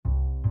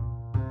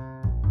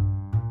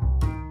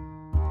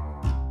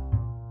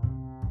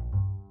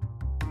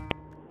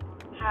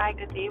Hi,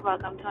 good day.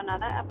 Welcome to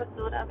another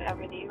episode of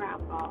Everyday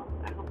Ramble.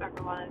 I hope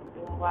everyone is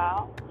doing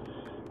well.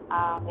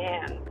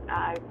 Man,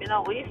 I've been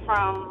away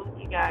from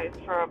you guys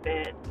for a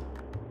bit,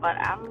 but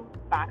I'm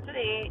back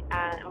today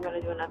and I'm going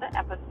to do another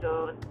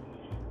episode.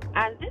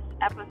 And this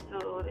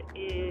episode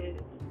is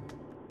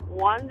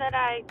one that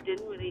I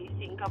didn't really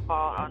think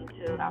about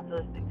until after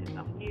listening to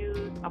some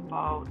news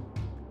about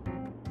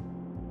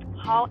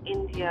how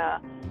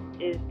India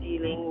is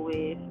dealing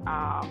with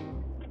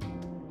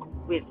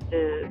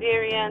the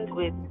variant,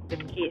 with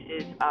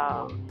cases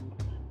of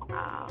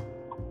um,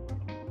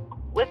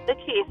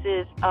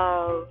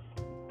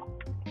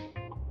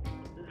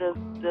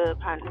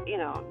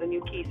 the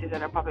new cases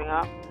that are popping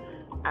up,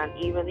 and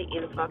even the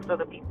influx of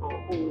the people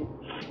who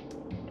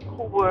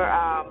were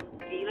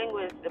dealing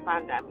with the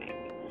pandemic.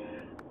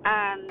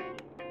 And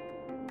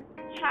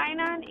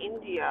China and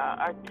India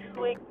are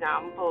two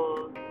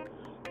examples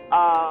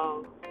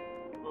of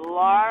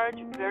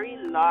very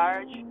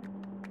large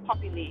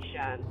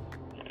populations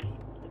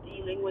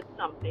dealing with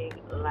something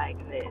like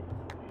this.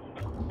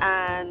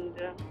 And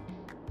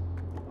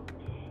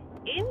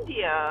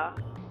India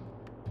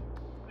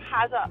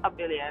has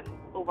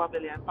over a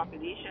billion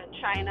population.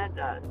 China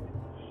does.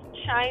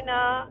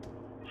 China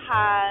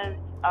has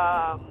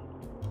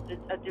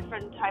a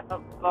different type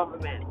of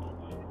government.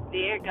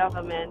 Their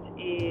government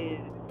is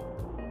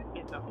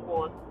of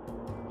course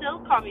still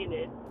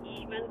communist,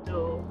 even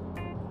though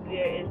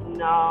there is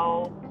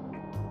now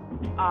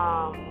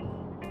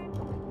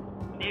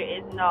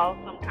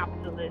some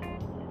capitalism,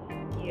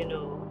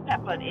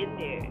 peppered in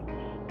there.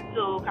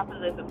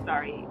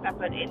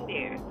 Peppered in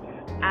there,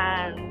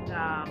 and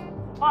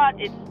but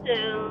it's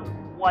still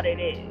what it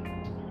is.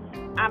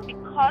 And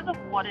because of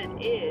what it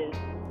is,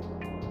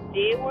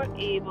 they were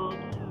able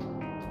to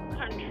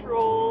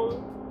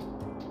control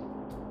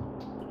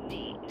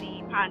the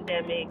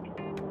pandemic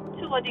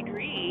to a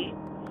degree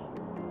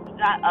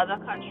that other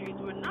countries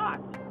were not.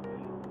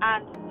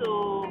 And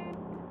so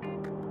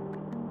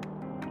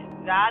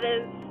that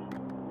is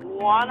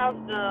one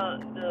of the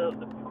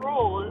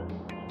pros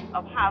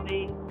of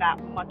having that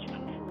much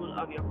control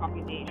of your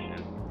population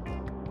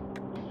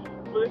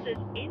versus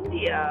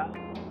India,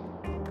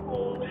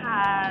 who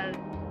has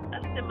a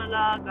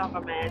similar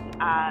government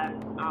as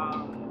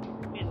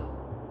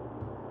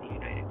the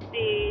United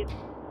States,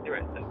 the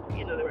rest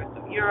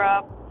of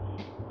Europe,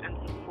 and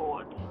so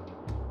forth.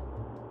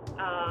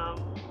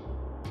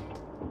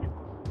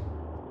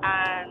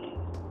 And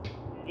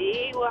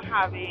they were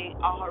having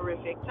a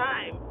horrific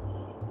time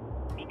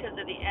because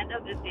at the end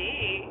of the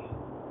day,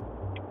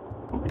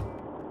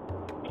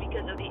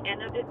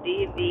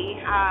 they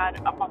had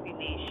a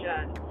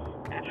population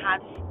that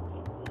had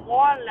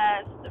more or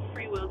less the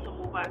free will to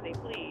move as they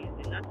please.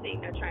 I'm not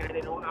saying that China,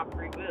 they don't have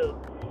free will.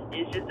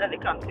 It's just that the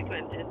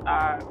consequences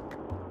are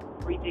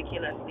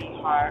ridiculously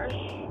harsh.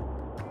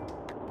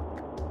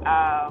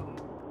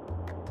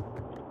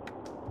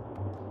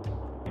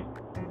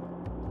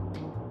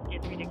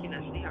 It's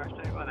ridiculously harsh.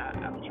 Sorry about that.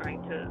 I'm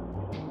trying to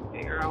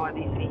figure out what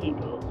these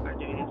vehicles are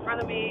doing in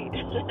front of me.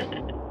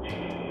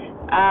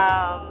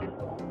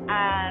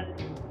 And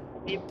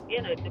the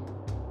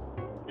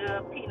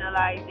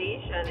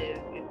penalization is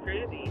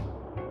crazy.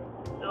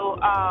 So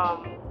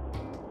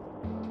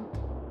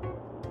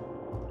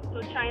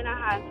China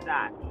has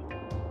that,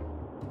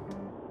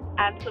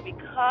 and so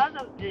because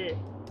of this,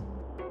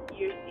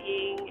 you're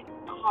seeing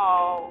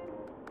how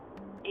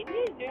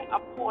India is doing a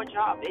poor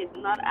job. It's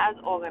not as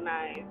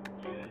organized,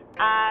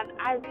 and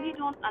I really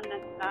don't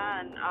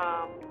understand.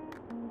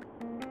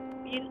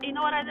 You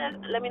know what I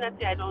did? Let me not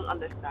say I don't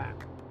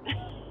understand.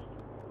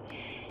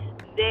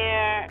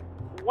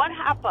 What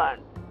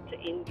happened to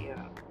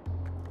India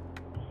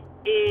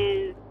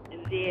is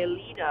their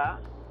leader,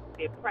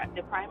 the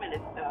prime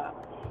minister,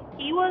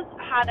 he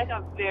had like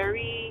a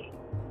very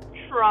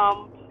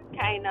Trump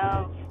kind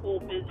of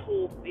hope,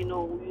 we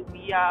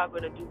are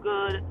going to do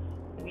good.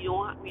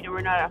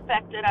 We're not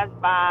affected as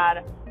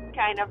bad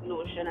kind of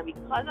notion. And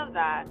because of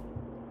that,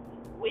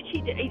 which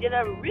he did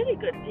a really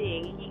good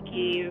thing. He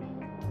gave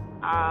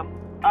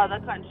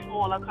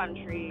smaller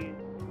countries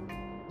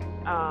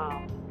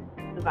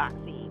the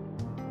vaccine,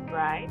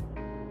 right?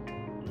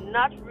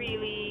 Not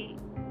really,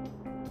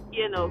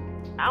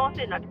 I won't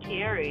say not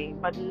caring,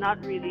 but not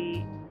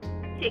really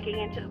taking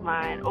into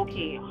mind,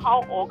 okay,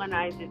 how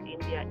organized is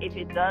India if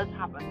it does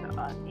happen to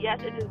us?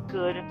 Yes, it is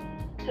good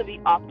to be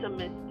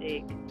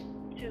optimistic,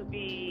 to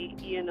be,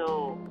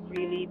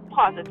 really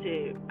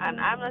positive. And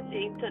I'm not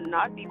saying to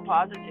not be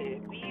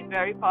positive. Be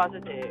very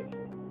positive.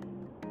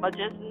 But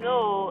just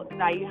know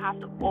that you have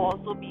to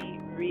also be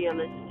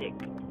realistic.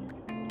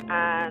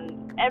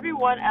 And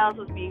everyone else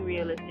was being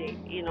realistic.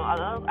 A lot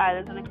of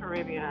islands in the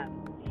Caribbean,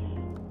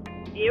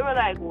 they were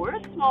like, we're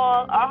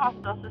small, our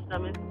hospital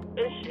system is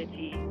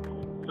shitty.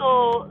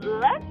 So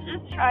let's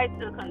just try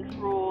to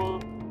control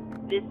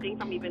this thing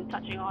from even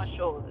touching our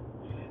shoulders.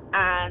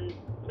 And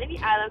many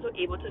islands were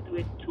able to do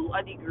it to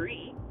a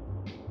degree.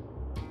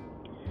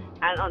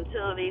 And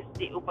until they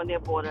open their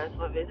borders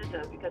for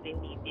visitors, because the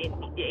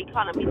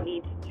economy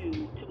needs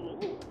to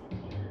move.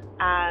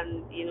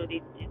 And they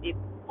they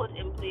put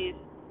in place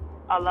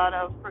a lot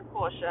of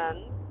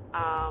precautions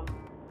to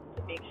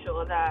make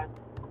sure that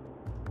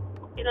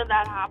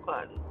that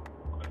happens.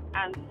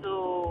 And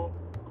so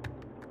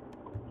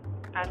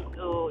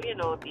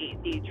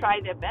they try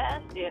their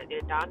best,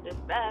 they're done their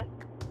best,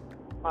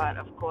 but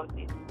of course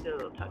they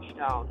still touch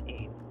down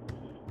in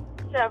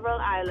several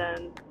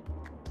islands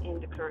in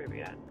the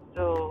Caribbean.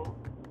 So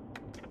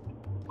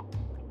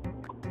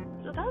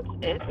that's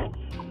it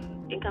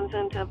in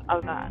concern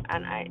of that.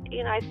 And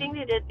I think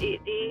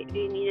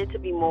they needed to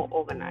be more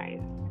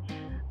organized.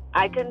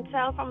 I can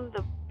tell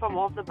from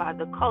off the bat,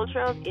 the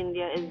culture of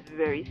India is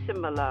very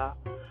similar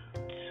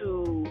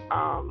to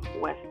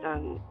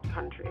Western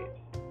countries.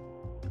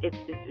 It's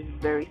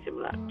very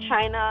similar.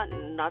 China,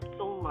 not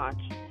so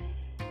much.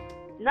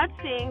 Not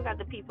saying that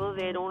the people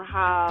there don't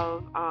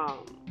have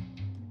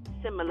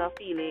similar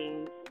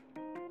feelings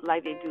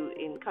like they do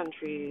in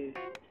countries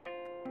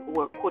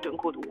who are quote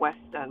unquote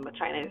Western, but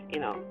China is,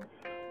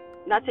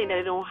 not saying that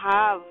they don't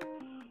have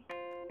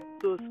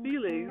those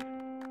feelings.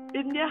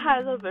 India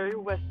has a very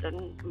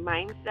Western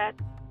mindset.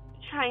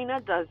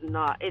 China does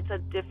not. It's a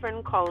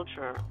different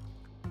culture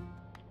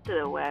to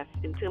the West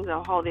in terms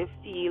of how they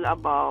feel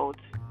about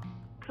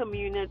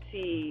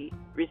community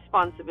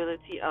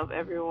responsibility of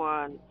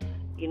everyone.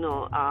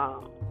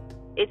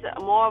 It's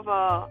more of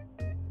a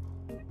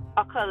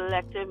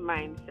collective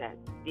mindset.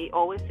 They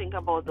always think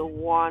about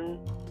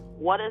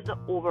what is the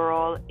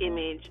overall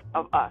image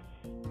of us.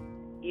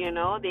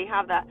 They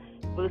have that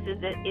versus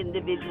the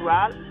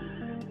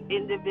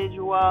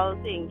individual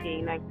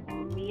thinking, like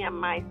me and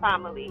my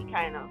family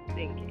kind of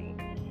thinking.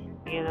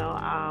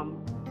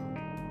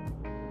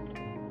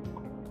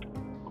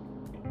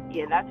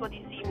 That's what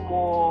you see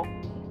more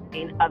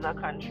in other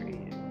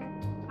countries.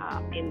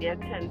 India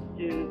tends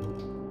to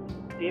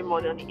be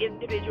more on the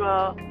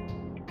individual.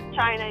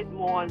 China is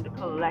more on the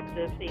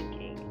collective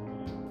thinking.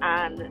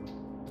 And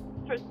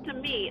to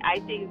me, I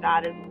think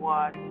that is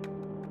what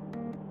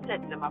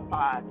sets them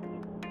apart.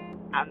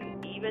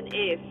 And even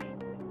if,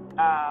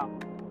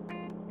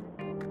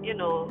 we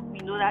know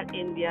that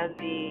India,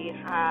 they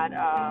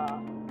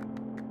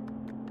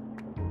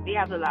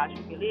have a large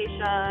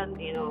population,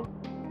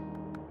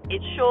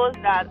 it shows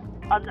that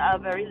under a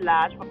very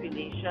large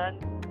population,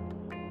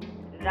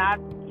 that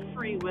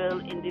free will,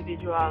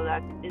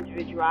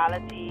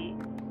 individuality,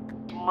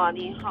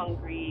 money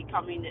hungry,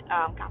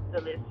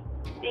 capitalist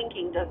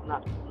thinking does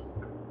not work.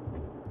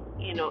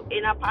 In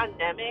a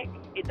pandemic,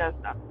 it does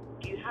not.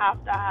 You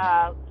have to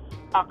have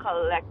a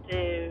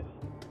collective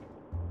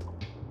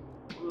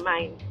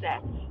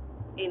mindset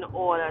in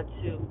order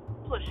to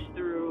push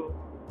through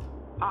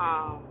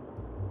a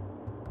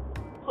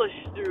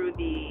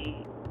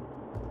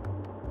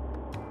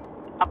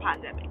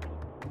pandemic.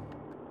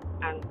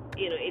 And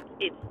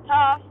it's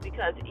tough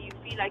because you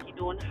feel like you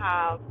don't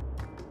have,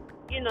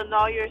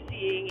 now you're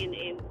seeing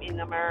in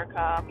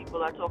America,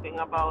 people are talking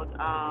about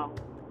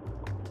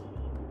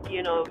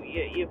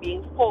you're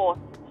being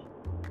forced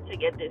to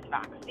get this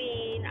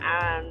vaccine,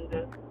 and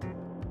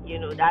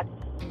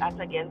that's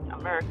against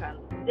American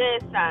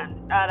this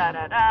and da da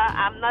da da.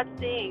 I'm not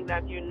saying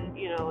that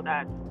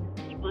that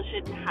people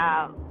shouldn't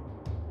have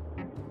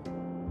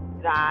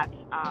that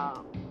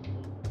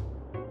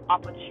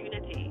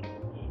opportunity,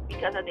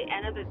 because at the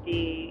end of the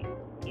day,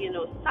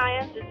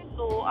 science is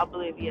so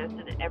oblivious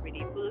to the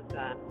everyday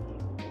person.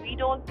 We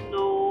don't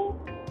know.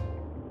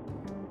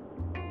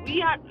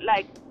 We are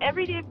like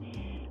everyday,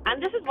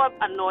 and this is what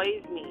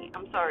annoys me.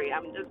 I'm sorry,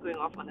 I'm just going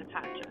off on a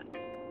tangent.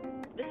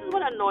 This is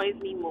what annoys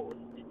me most.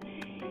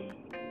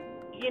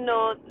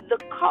 The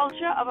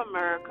culture of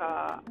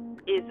America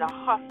is a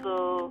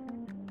hustle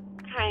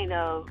kind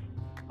of,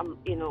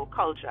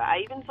 culture. I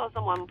even saw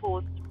someone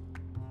post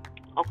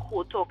a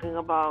quote talking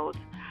about,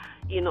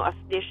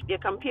 they're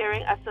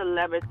comparing a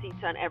celebrity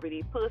to an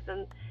everyday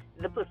person.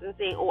 The person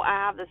saying, "Oh, I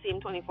have the same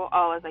 24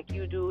 hours like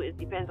you do. It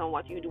depends on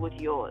what you do with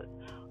yours."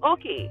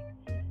 Okay,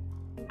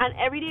 an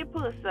everyday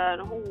person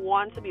who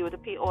wants to be able to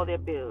pay all their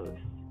bills,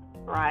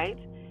 right?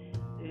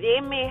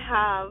 They may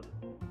have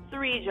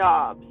 3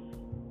 jobs.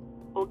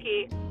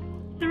 Okay,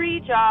 3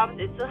 jobs.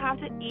 They still have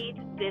to eat,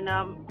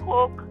 dinner,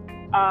 cook,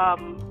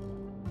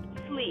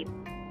 sleep,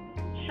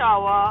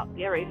 shower,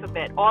 get ready for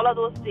bed. All of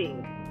those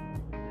things.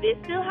 They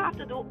still have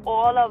to do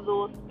all of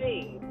those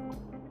things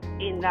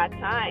in that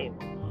time.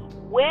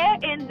 Where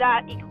in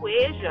that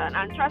equation,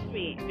 and trust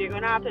me, you're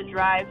going to have to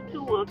drive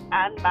to work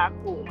and back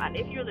home. And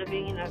if you're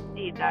living in a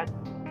state that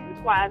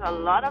requires a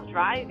lot of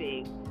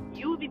driving,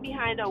 you'll be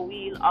behind a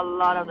wheel a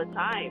lot of the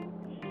time.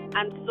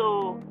 And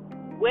so,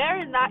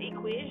 where in that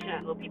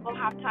equation will people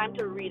have time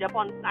to read up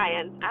on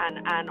science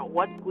and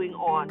what's going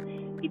on?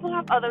 People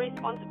have other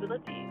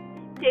responsibilities.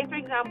 Take, for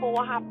example,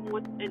 what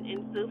happened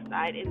in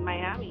Surfside in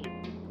Miami.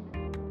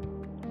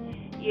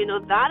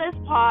 That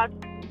is part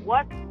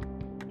what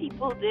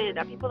people did,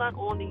 that people that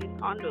own these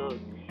condos,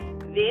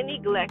 they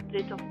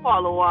neglected to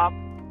follow up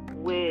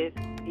with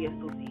the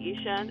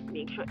association,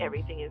 make sure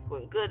everything is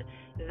going good.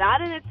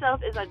 That in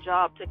itself is a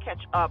job to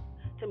catch up,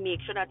 to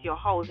make sure that your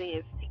housing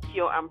is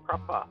secure and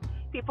proper.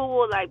 People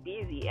were like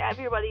busy.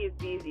 Everybody is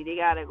busy. They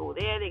gotta go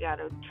there. They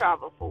gotta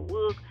travel for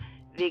work.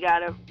 They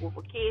gotta go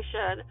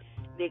vacation.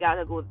 They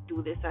gotta go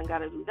do this and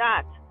gotta do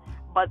that.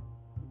 But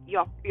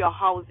your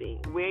housing,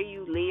 where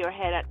you lay your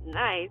head at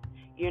night,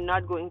 you're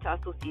not going to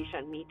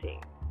association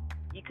meeting.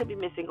 You could be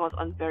missing out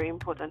on very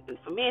important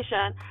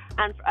information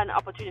and an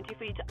opportunity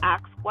for you to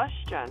ask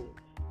questions.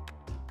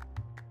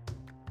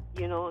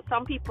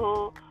 Some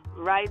people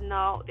right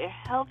now, their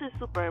health is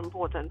super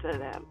important to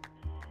them.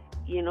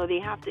 They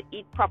have to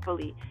eat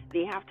properly.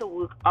 They have to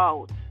work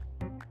out.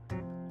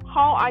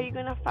 How are you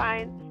going to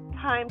find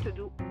time to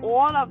do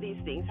all of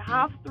these things?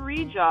 Have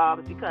 3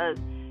 jobs because,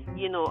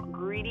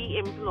 greedy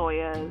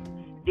employers,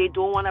 they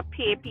don't want to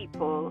pay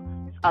people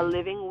a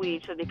living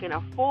wage so they can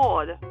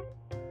afford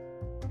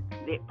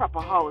the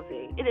proper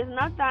housing. It is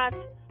not that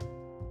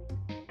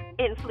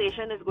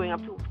inflation is going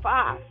up too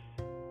fast.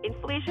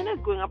 Inflation is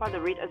going up at the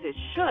rate as it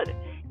should.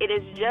 It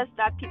is just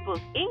that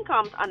people's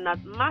incomes are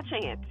not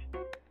matching it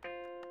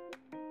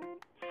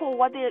for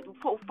what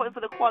for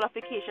the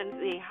qualifications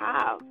they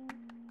have.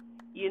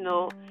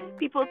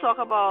 People talk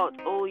about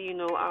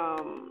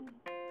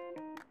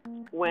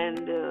when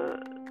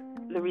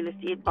the real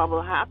estate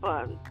bubble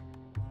happened,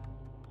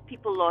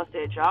 people lost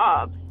their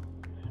jobs.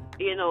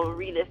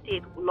 Real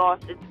estate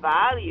lost its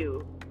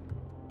value.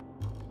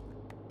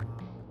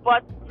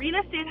 But real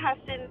estate has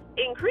since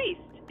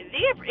increased.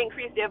 They've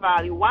increased their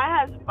value. Why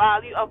has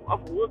value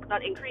of work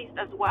not increased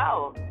as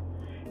well?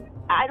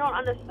 I don't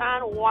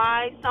understand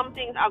why some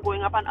things are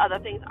going up and other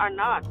things are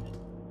not.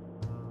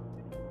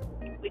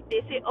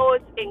 They say,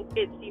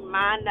 it's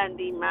demand and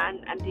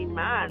demand and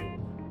demand.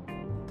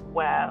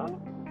 Well,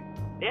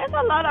 there's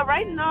a lot of,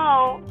 right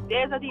now,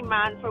 there's a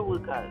demand for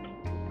workers,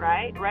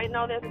 right? Right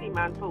now, there's a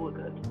demand for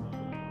workers.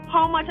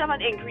 How much of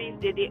an increase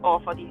did they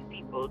offer these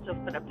people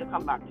for them to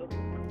come back to work?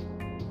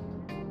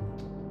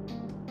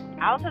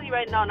 I'll tell you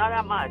right now, not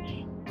that much.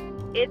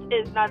 It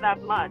is not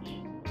that much.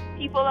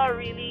 People are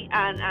really,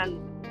 and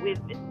with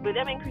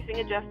them increasing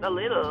it just a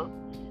little,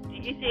 do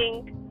you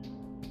think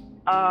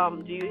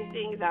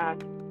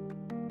that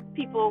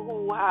people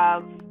who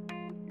have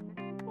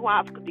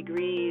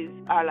degrees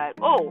are like,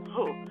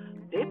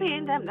 they're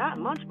paying them that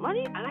much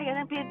money and I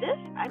getting paid this?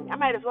 I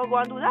might as well go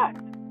and do that.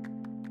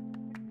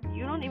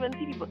 You don't even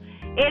see people.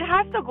 It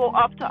has to go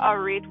up to a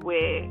rate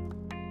where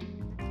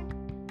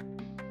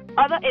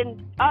other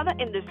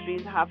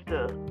industries have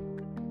to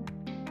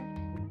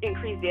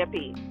increase their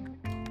pay.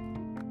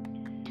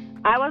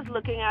 I was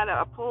looking at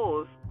a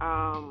post.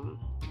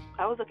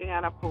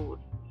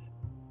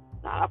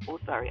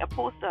 A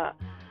poster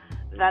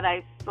that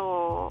I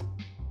saw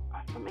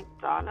from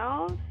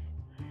McDonald's,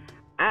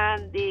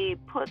 and they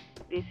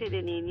say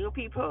they need new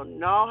people,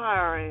 no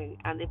hiring,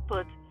 and they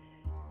put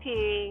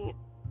paying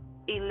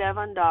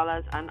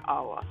 $11 an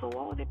hour. So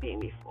what were they paying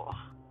me for?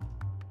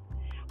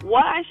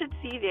 What I should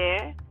see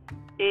there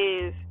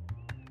is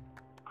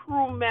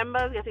crew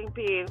members getting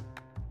paid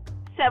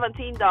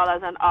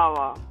 $17 an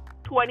hour,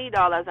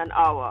 $20 an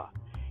hour.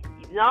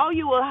 Now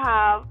you will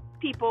have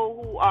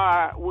people who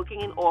are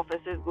working in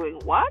offices going,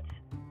 what?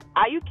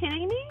 Are you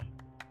kidding me?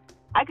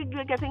 I could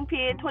be getting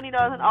paid $20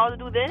 an hour to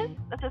do this?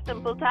 That's a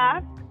simple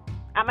task.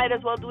 I might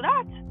as well do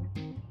that.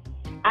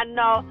 And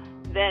now,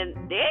 then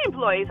their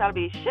employees will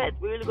be, shit,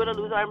 we're really going to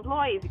lose our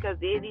employees because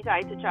they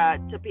decide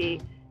to pay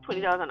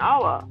 $20 an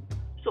hour.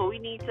 So we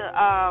need to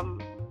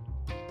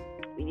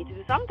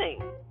do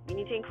something. We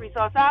need to increase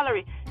our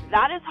salary.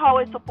 That is how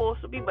it's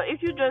supposed to be. But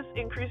if you just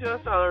increase your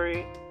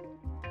salary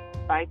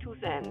by 2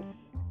 cents,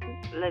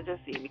 let's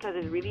just see, because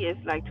it really is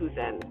like 2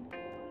 cents.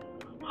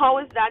 How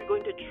is that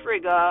going to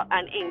trigger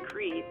an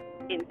increase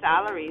in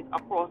salaries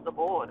across the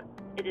board?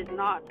 It is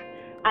not.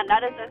 And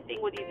that is the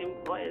thing with these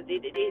employers. They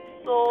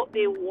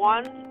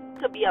want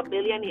to be a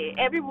billionaire.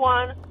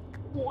 Everyone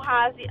who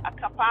has the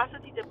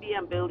capacity to be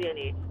a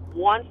billionaire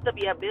wants to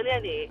be a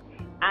billionaire.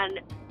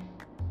 And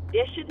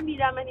there shouldn't be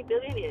that many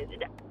billionaires.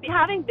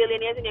 Having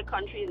billionaires in your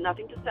country is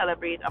nothing to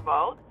celebrate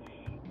about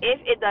if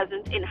it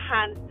doesn't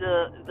enhance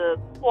the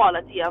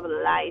quality of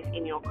life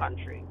in your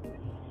country.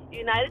 The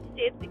United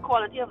States, the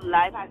quality of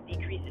life has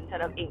decreased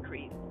instead of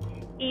increased,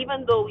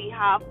 even though we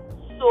have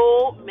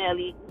so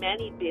many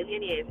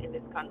billionaires in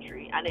this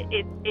country. And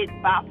it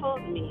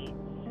baffles me.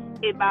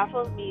 It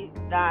baffles me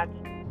that,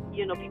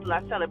 people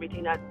are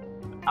celebrating that.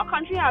 A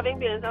country having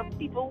billions of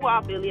people who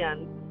are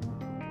billions,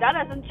 that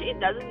doesn't change,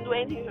 doesn't do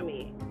anything for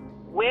me.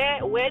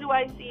 Where do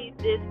I see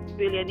this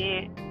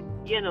billionaire?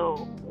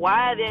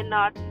 Why are they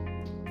not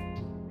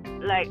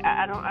like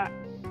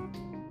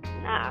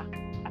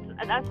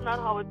that's not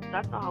how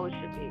it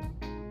should be.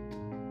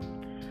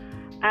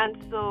 And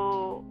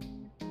so,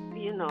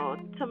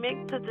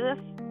 to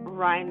just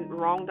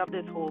round up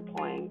this whole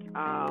point,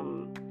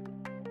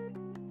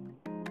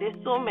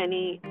 there's so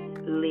many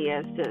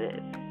layers to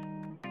this.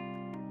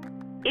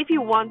 If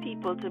you want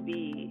people to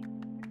be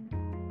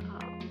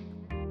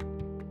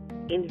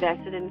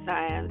invested in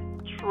science,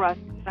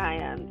 trust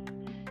science,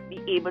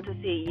 be able to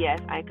say, yes,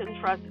 I can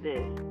trust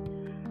this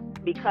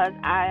because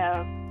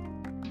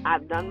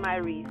I've done my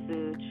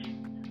research,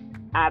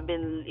 I've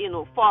been,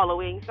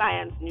 following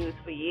science news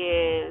for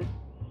years.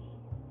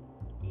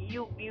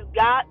 You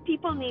got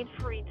people need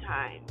free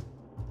time.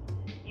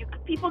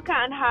 People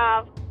can't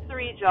have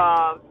 3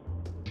 jobs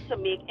to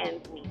make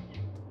ends meet.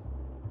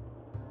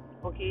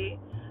 Okay,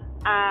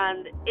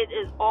 and it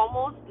is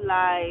almost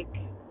like,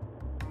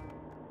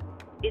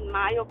 in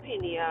my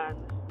opinion,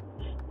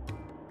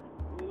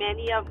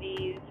 many of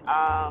these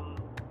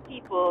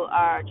people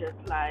are just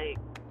like,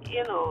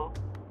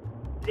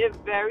 they're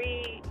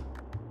very,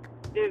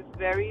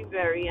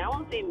 very, I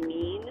won't say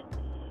mean,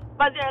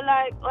 but they're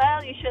like,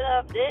 well, you should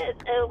have this,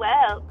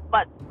 well,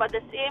 but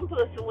the same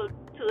person will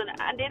turn,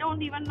 and they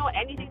don't even know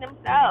anything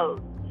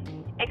themselves,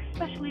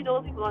 especially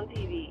those people on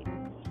TV.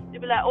 They'll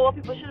be like, oh,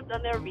 people should have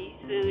done their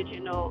research,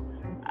 blah,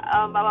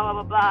 blah, blah,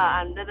 blah,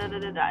 blah, and the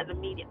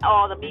media,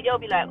 the media will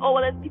be like, oh,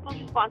 well, it's people's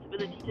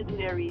responsibility to do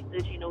their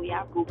research, we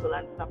have Google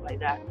and stuff like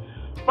that.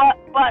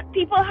 But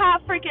people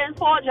have freaking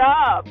 4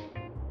 jobs.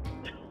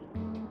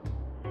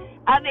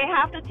 And they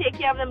have to take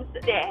care of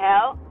their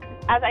health.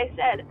 As I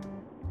said,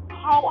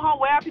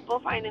 where are people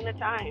finding the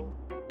time?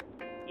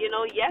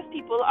 Yes,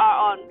 people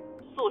are on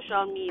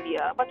social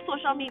media, but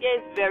social media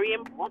is very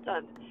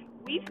important.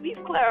 We've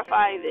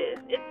clarified this.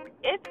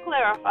 It's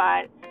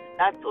clarified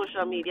that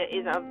social media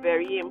is a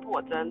very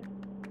important,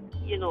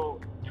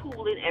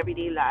 tool in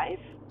everyday life.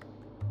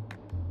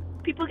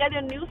 People get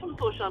their news from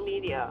social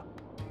media.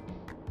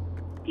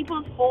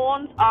 People's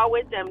phones are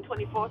with them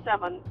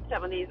 24/7,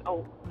 7 days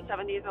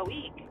a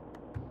week.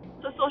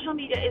 So social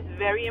media is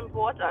very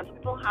important.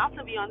 People have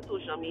to be on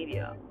social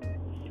media,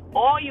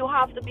 or you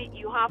have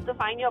to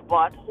find your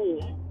butt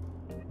home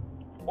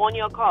on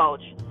your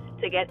couch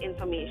to get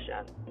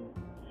information.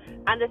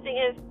 And the thing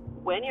is,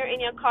 when you're in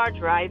your car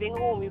driving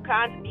home, you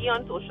can't be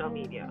on social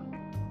media.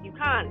 You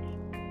can't.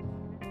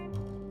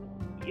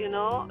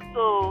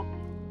 So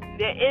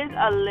there is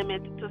a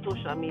limit to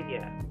social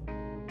media.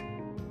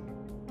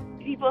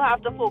 People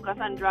have to focus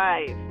and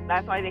drive.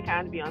 That's why they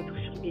can't be on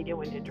social media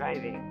when they're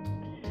driving.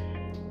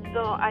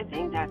 So I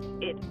think that's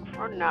it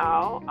for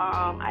now.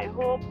 I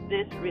hope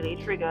this really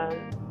triggers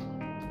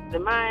the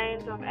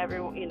minds of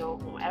everyone,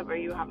 whoever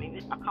you're having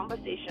a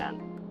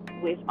conversation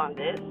with on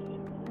this.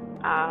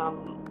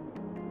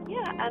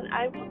 And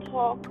I will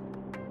talk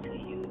to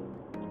you